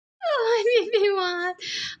baby one.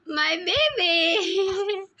 My baby.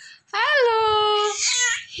 Hello.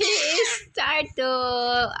 He is start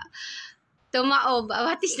to tumaob.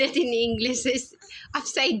 What is that in English? Is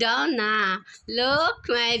upside down na. Look,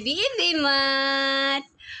 my baby mat.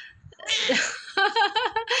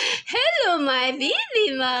 Hello, my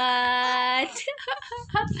baby mat.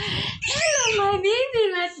 Hello, my baby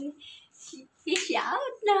mat. He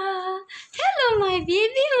shout na. Hello, my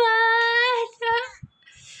baby mat.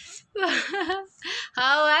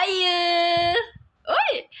 How are you?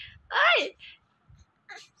 Oi, oi.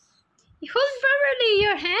 Hold properly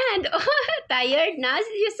your hand. Oh, tired now?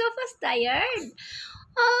 You're so fast tired.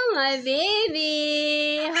 Oh, my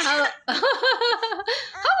baby. How,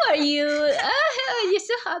 how are you? You're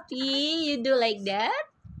so happy. You do like that?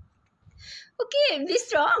 Okay, be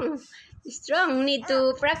strong. Be strong. Need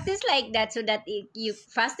to practice like that so that you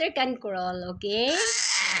faster can crawl, okay?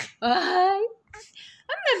 Ay,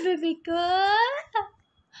 my baby girl.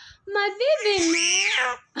 My baby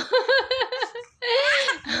now.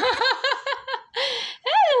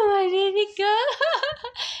 Hello, my baby girl.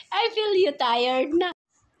 I feel you tired now.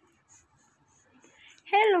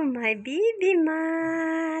 Hello, my baby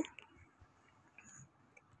mat.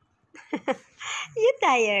 You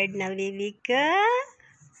tired now, baby girl?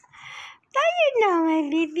 Tired now, my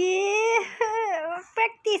baby.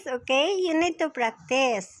 Practice, okay? You need to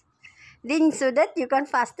practice. Then so that you can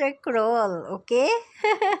faster crawl, okay?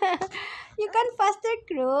 You can faster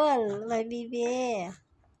crawl, my baby.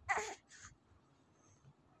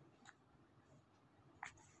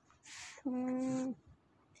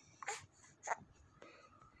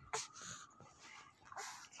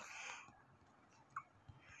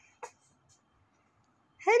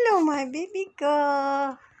 Hello, my baby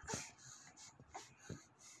girl.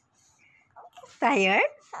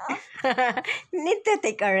 Tired? Need to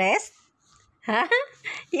take a rest? Huh?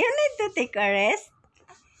 You need to take a rest?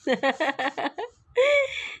 You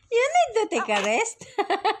need to take a rest?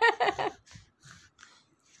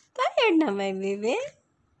 Tired na, my baby?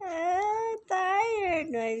 Tired,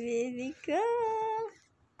 my baby girl.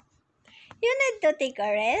 You need to take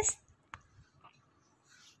a rest?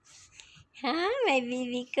 Huh, my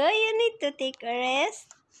baby girl? You need to take a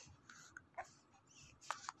rest?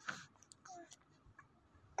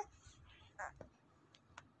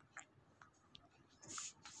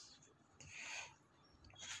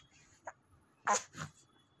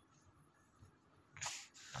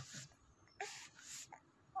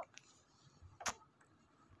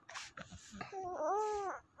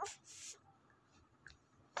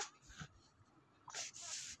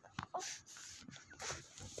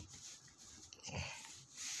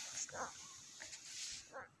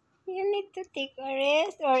 You need to take a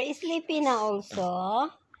rest or sleepy na also.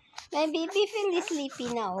 My baby feel sleepy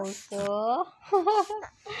na also.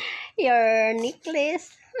 Your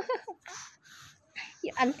necklace.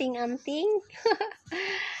 Your anting-anting.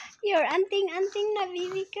 Your anting-anting na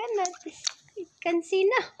baby ka na. Can see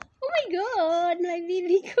na. Oh my God, my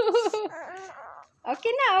baby ko.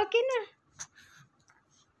 Okay na, okay na.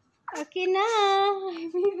 Okay na, my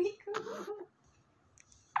baby ko.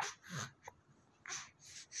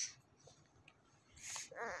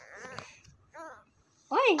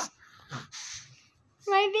 Oy!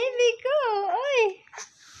 My baby ko! Oy!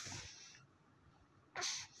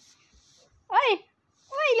 Oy!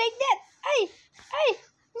 Why like that? Oy! Oy!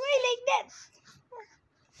 Why like that?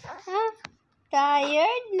 Huh?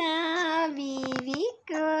 Tired na, baby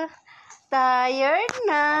ko. Tired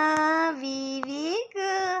na, baby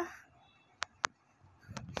ko.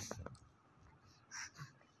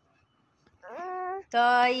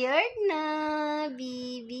 Tired na,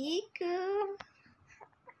 baby ko.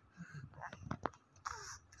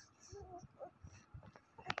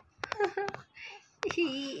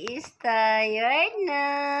 He is tired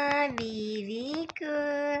na, baby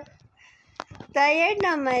ko. Tired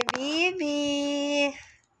na, my baby.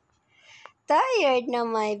 Tired na,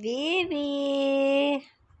 my baby.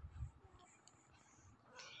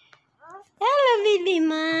 Hello, baby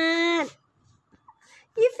mat.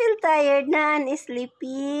 You feel tired na and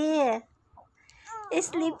sleepy.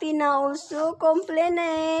 Sleepy na also.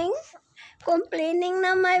 Complaining. Complaining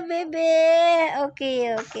na, my baby.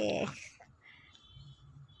 Okay, okay.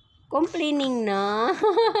 Complaining na.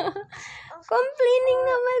 Complaining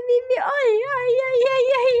na, my baby. Ay, ay, ay, ay,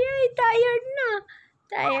 ay, ay. Tired na.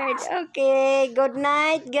 Tired. Okay. Good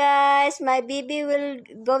night, guys. My baby will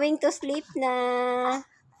going to sleep na.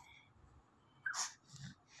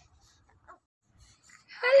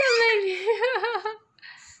 Hello, my baby.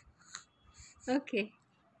 Okay.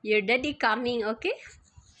 Your daddy coming, okay?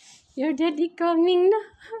 Your daddy coming na.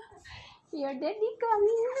 Your daddy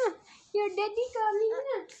coming na. Your daddy coming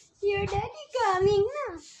na. Your daddy coming na.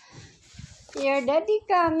 Your daddy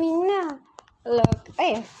coming na. Look.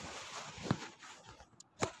 Ay.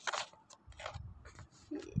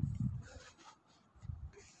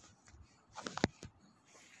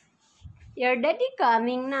 Your daddy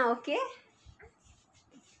coming now, okay?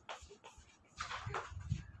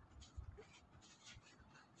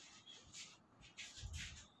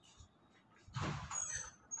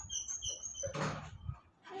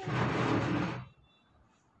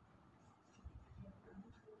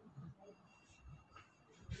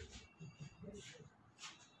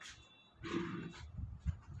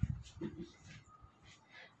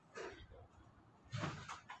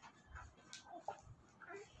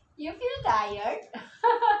 You feel tired?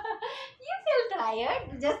 You feel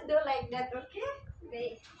tired? Just do like that, okay?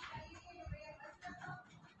 Wait.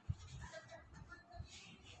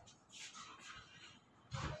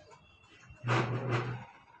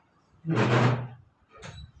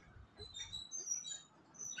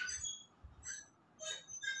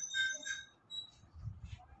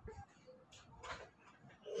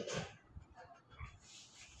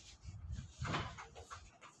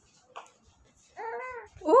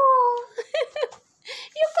 Oh,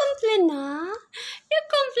 you complain na? You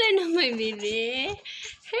complain na, my baby.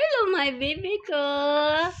 Hello, my baby ko.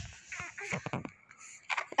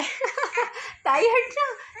 Tired na?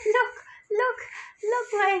 Look, look, look,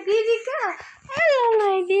 my baby ka. Hello,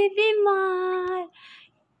 my baby, my.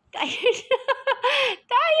 Tired na.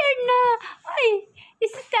 Tired na. Ay,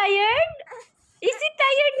 is he tired? Is he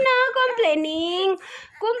tired na? Complaining.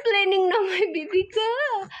 Complaining na, my baby ka.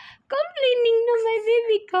 Complaining na, my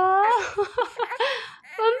baby ka.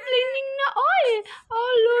 Complaining na. Oy.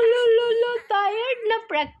 Oh, lo. Tired na.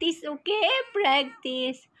 Practice, okay?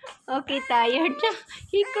 Practice. Okay, tired na.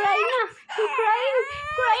 He crying na. He crying.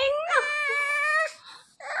 Crying na.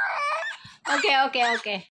 Okay.